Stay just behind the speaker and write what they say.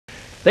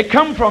They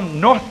come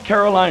from North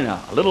Carolina,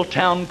 a little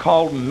town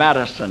called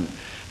Madison.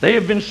 They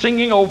have been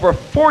singing over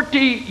 40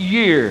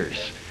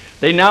 years.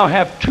 They now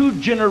have 2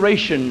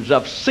 generations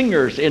of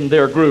singers in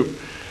their group.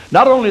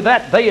 Not only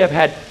that, they have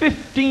had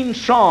 15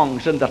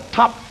 songs in the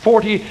top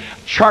 40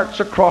 charts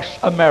across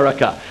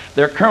America.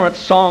 Their current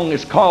song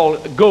is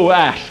called Go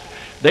Ask.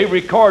 They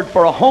record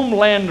for a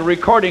Homeland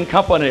recording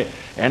company,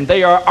 and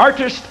they are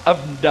artists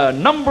of the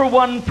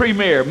 #1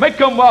 premiere. Make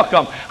them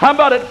welcome. How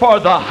about it for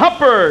the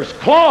Humpers,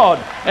 Claude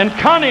and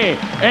Connie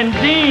and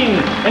Dean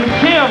and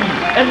Kim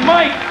and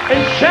Mike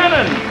and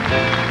Shannon.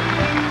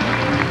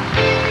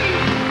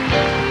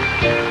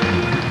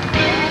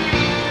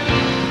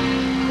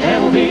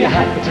 There'll be a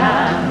happy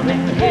time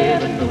in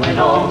heaven when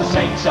all the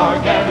saints are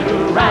gathered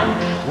around.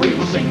 We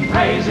will sing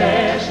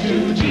praises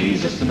to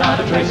Jesus, and not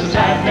a trace of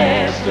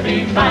sadness to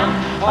be found.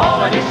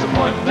 All our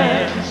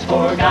disappointments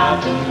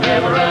forgotten,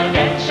 never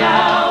again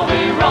shall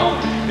we roam.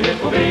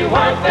 It will be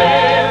worth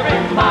every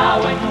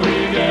mile when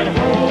we get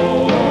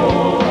home.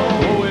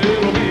 It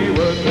will be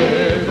worth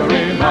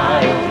every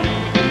mile,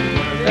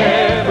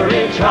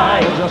 every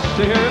trial, just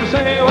to hear him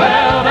say,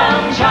 well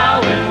done,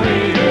 child, when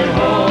we get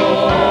home.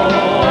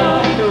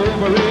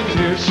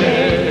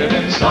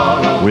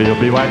 We'll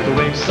be wiped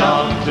away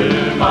some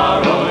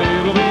tomorrow.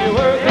 It'll be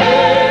worth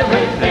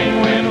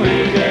everything when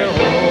we get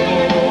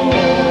home.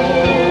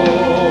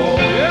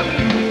 Yep.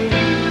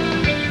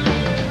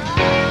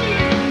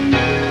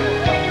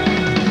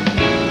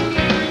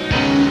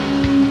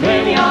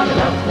 Many are the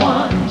loved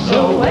ones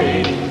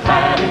awaiting,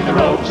 clad in the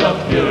robes of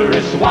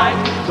purest white.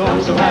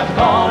 Those who have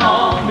gone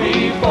on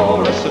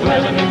before us,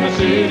 dwelling in the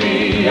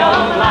city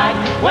of light.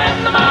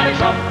 When the mighty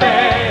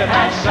trumpet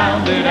has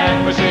sounded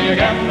and we sing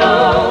again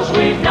those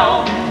we've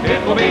known,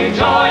 it will be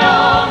joy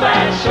on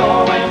that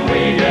shore when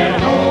we get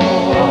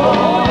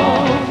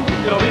home.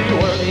 It'll be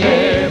worth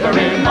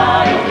every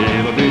mile,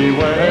 it'll be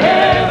worth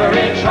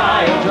every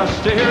trial,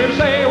 just to hear him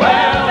say,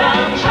 well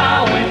done,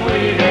 child, when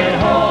we get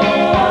home.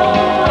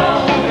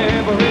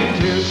 Every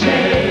tear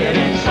shed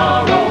in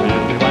sorrow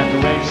will be wiped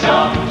away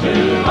some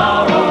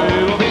tomorrow.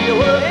 It'll be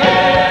worth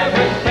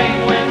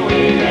everything when we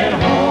get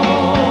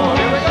home.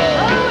 Here we go.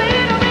 Oh,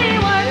 it'll be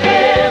worth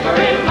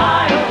every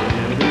mile,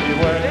 it'll be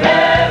worth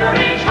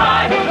every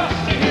trial, just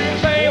to hear him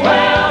say,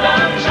 well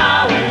done,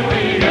 child, when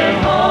we get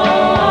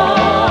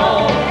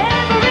home.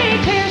 Every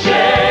tear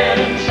shed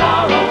in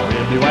sorrow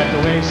will be wiped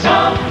away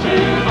some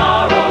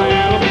tomorrow.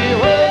 It'll be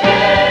worth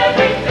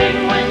everything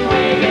when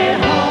we get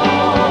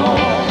home.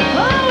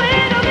 Oh,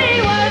 it'll be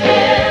worth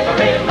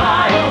every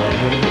mile,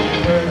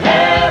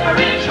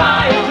 every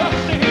trial,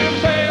 just to hear him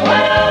say,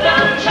 well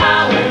done,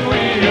 child, when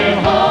we get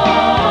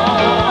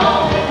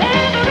home.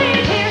 Every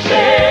tear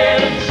shed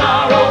in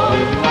sorrow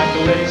will be wiped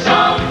away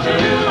some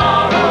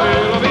tomorrow.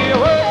 It'll be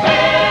worth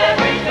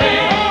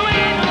everything. Oh,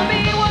 it'll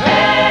be worth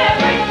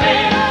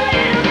everything.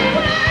 It'll be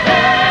worth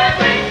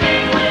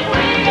everything when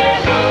we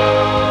get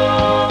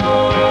home.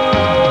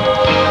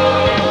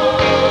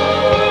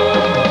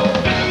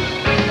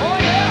 Oh,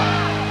 yeah.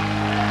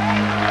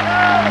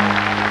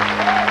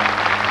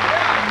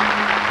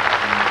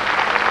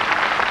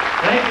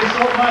 Thank you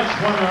so much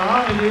for the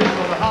honor you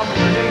for the Hoppers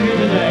for being here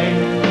today.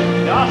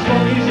 Gospel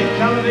Music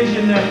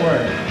Television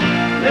Network.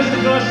 Listen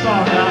to a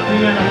song now, the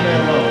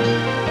NFL Road.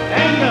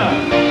 Anger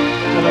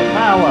to the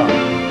power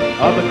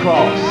of the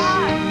cross.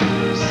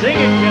 Sing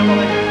it,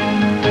 Kimberly.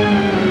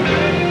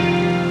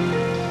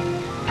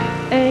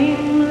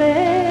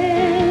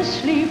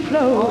 Aimlessly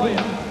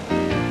flowing,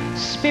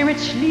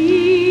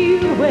 spiritually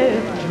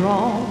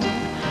withdrawn.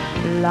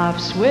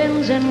 Life's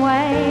winds and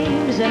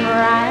waves and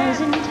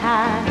rising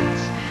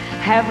tides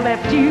have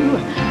left you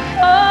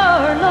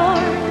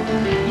forlorn.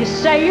 You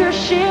say your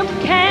ship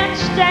can't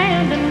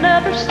stand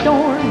another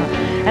storm,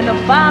 and the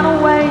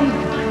final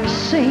wave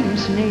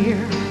seems near.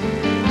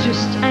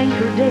 Just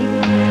anchor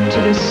deep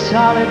to the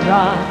solid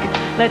rock.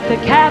 Let the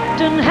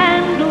captain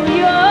handle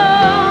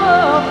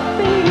your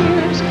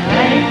fears.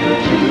 Anchor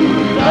to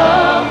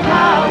the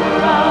power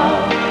of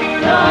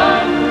the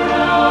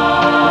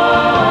cross.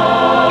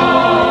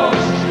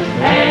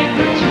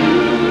 Anchor to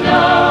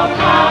the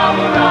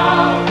power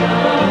of the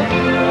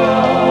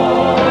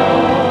cross.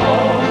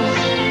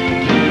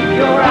 Keep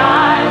your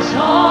eyes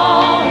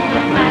on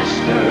the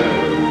Master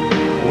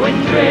when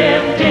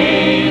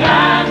drifting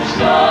and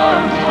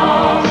storm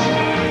tossed.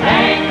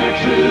 Anchor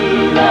to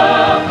the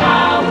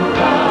power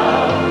of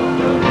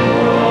the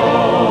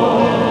cross.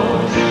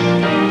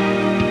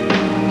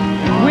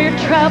 We're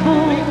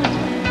troubled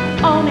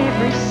on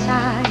every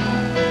side,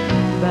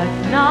 but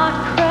not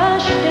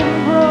crushed and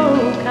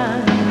broken.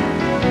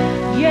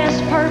 Yes,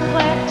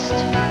 perplexed,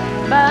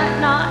 but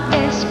not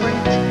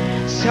desperate.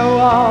 So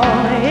all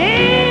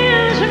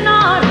is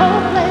not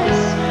hopeless.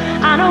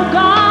 I know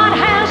God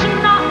has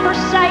not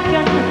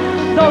forsaken.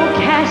 Though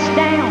cast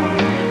down,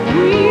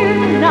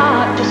 we're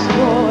not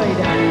destroyed.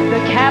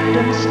 The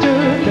captain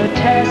stood the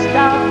test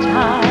of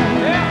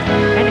time,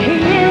 and he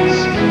is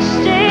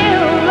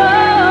still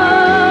Lord.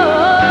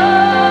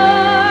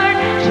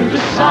 To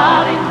the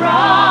solid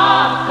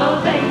rock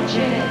of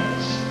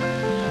ages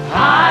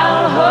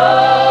I'll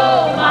hold.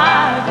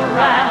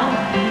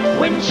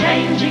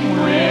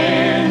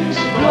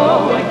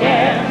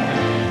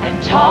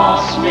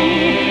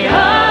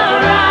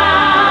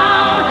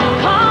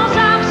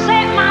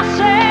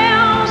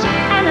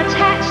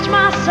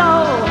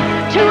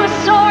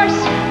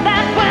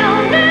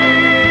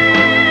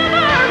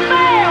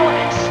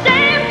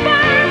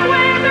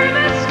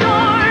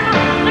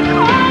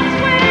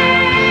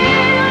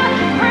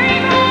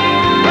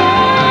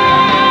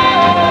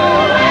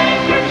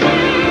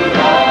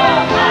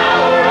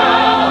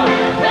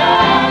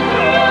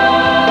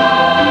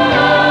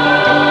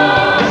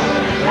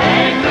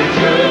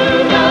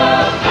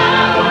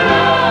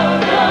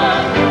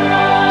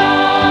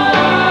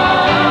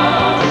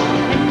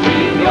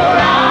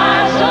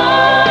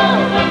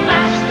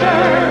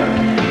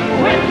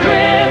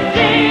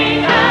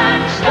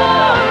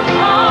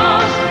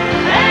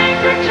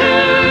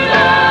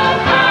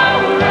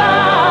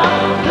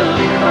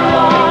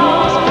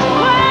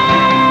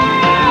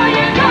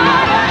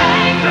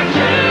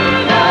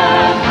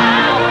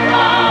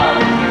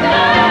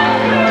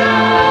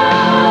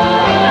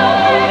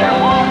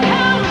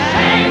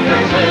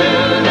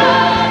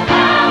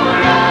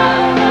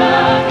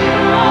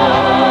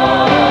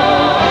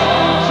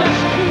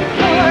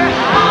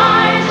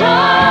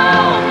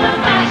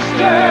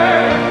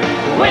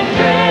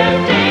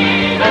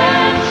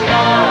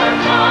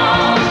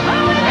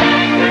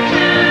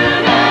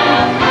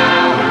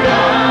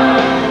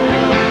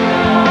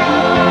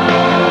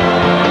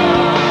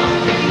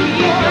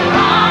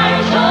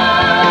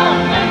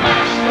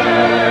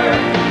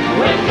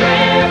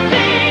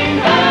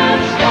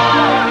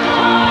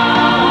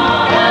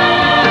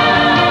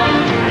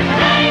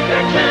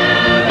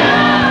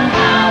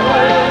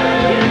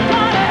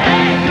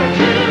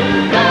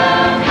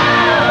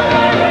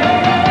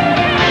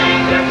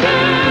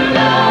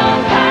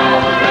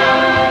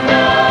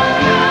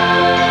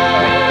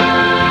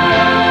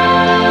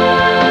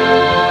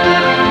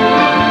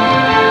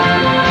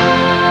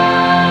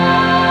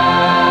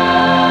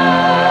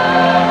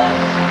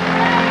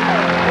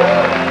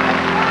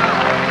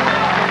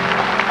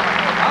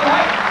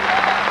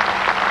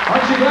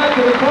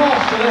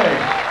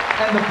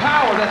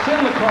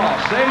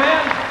 Say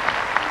amen.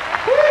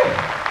 Woo.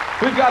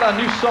 We've got a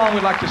new song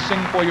we'd like to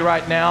sing for you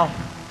right now.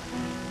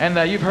 And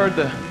you've heard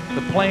the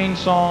plane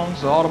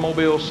songs, the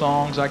automobile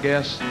songs, I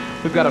guess.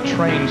 We've got a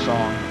train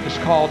song. It's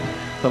called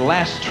The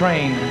Last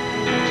Train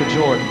to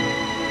Jordan.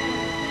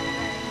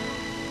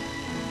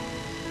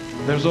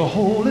 There's a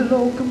holy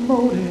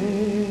locomotive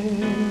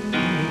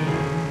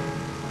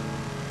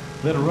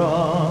that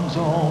runs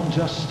on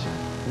just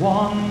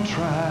one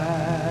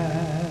track.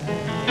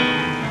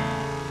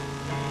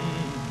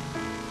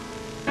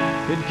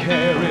 It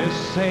carries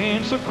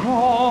saints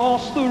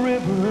across the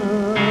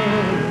river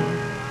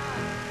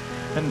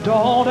and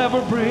don't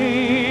ever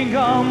bring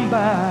them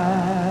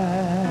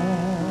back.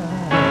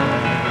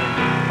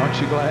 Aren't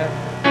you glad?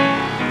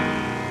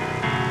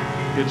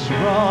 It's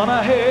run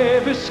a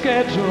heavy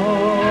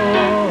schedule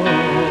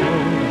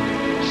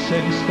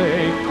since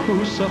they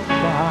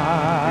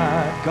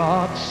crucified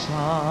God's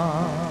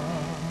Son.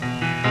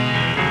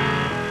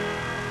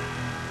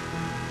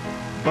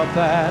 But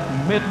that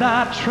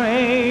midnight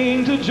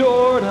train to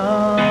Jordan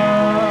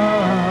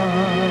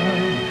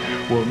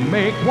will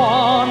make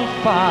one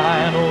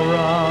final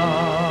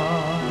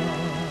run.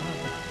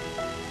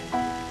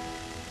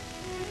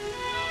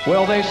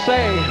 Well, they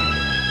say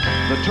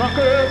the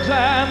drunkards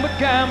and the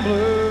gamblers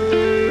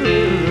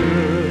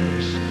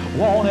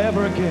won't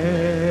ever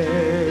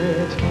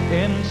get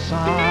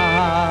inside.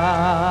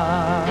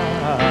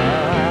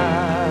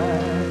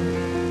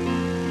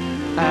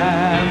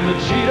 And the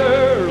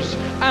cheaters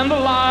and the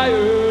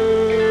liars,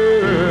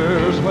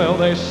 well,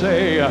 they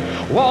say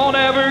won't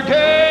ever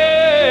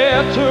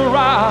get to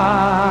ride.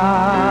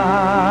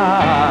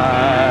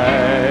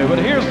 But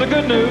here's the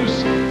good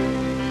news.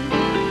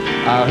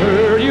 I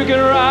heard you can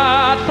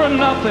ride for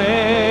nothing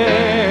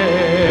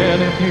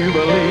if you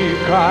believe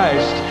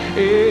Christ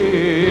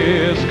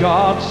is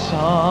God's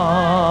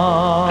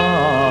Son.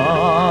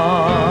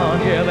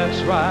 Yeah,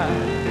 that's right.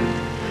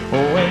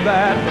 When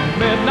that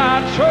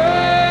midnight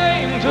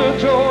train to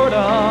Jordan,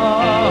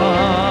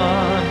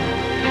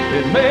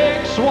 it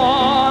makes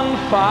one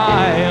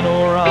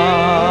final run.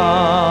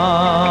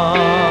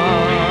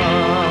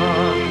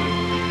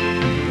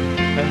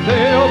 And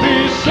there'll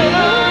be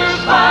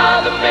sinners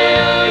by the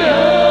millions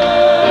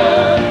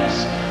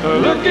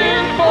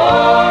looking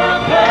for a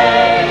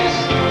place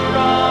to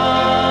run,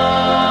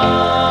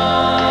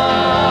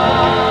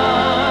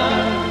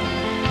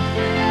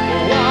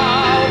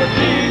 while the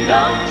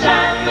kingdoms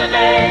and the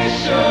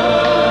nations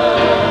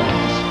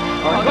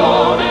are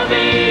gonna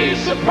be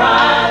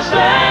surprised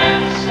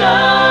and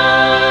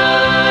stunned.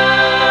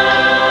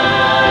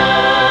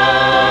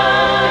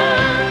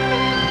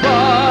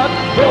 But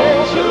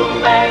those who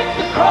make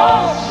the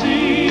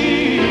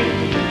crossing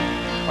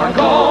are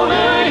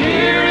gonna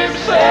hear him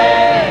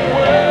say,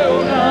 well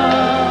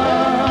done.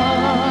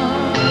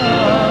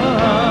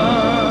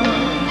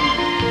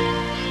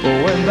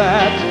 When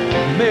that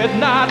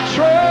midnight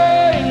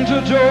train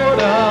to Jordan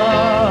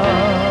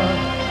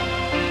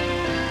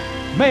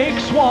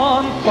makes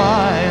one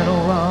final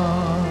run.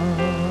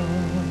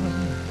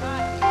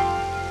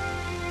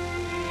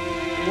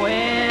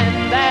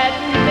 When that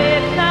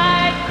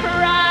midnight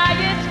cry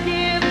is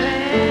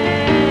given,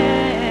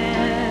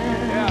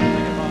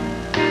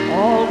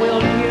 all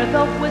will hear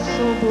the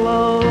whistle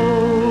blow.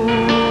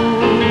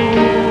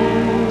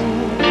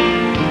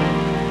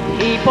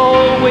 People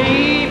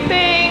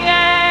weeping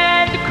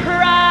and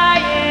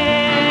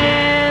crying,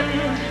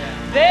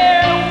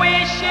 they're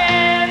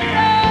wishing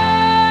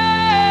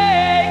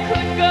they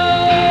could go,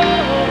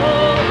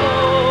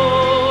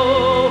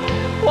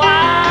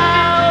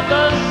 while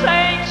the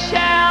saints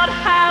shout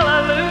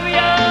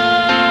hallelujah.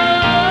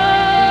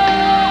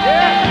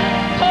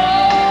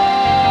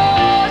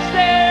 Cause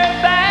their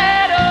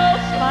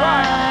battle's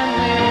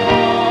finally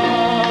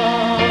won.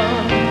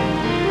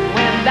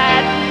 When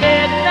that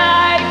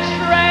midnight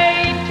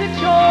train to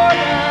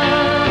Jordan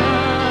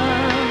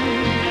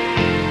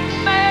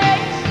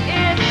makes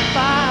its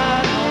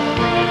final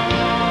run,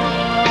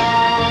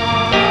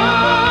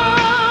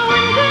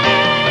 when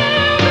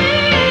there'll be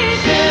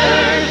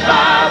sinners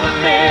by the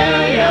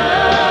millions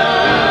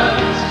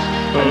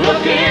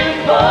looking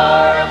for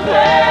a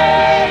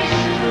place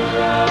to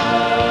run,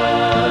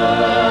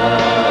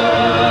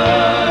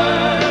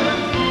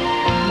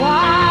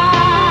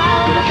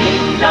 while the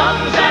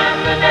kingdoms and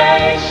the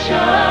nations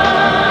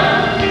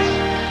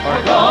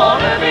are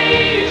gonna be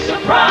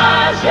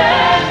surprised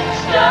and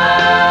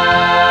stunned.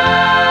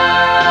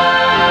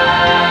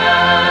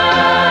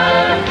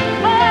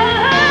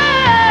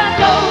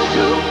 Those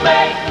who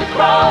make the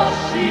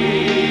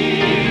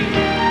crossing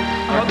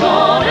are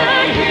gonna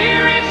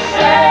hear him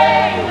say,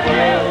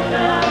 well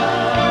done.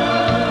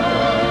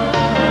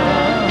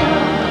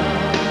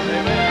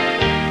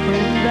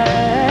 When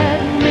that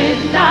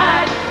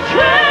midnight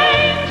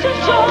train to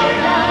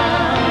Jordan,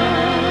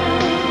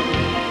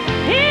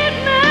 it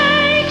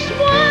makes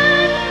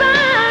one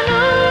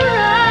final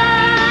run.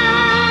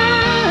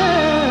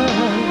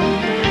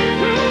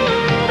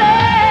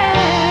 That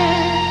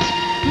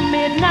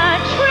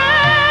midnight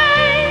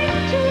train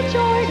to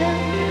Jordan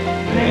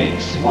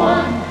makes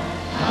one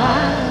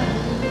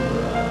final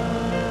run.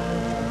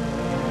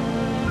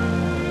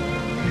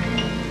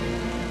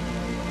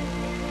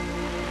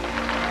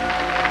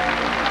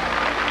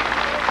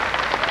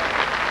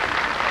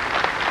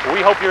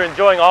 We hope you're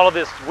enjoying all of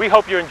this. We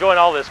hope you're enjoying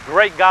all this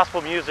great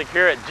gospel music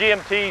here at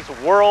GMT's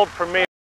world premiere.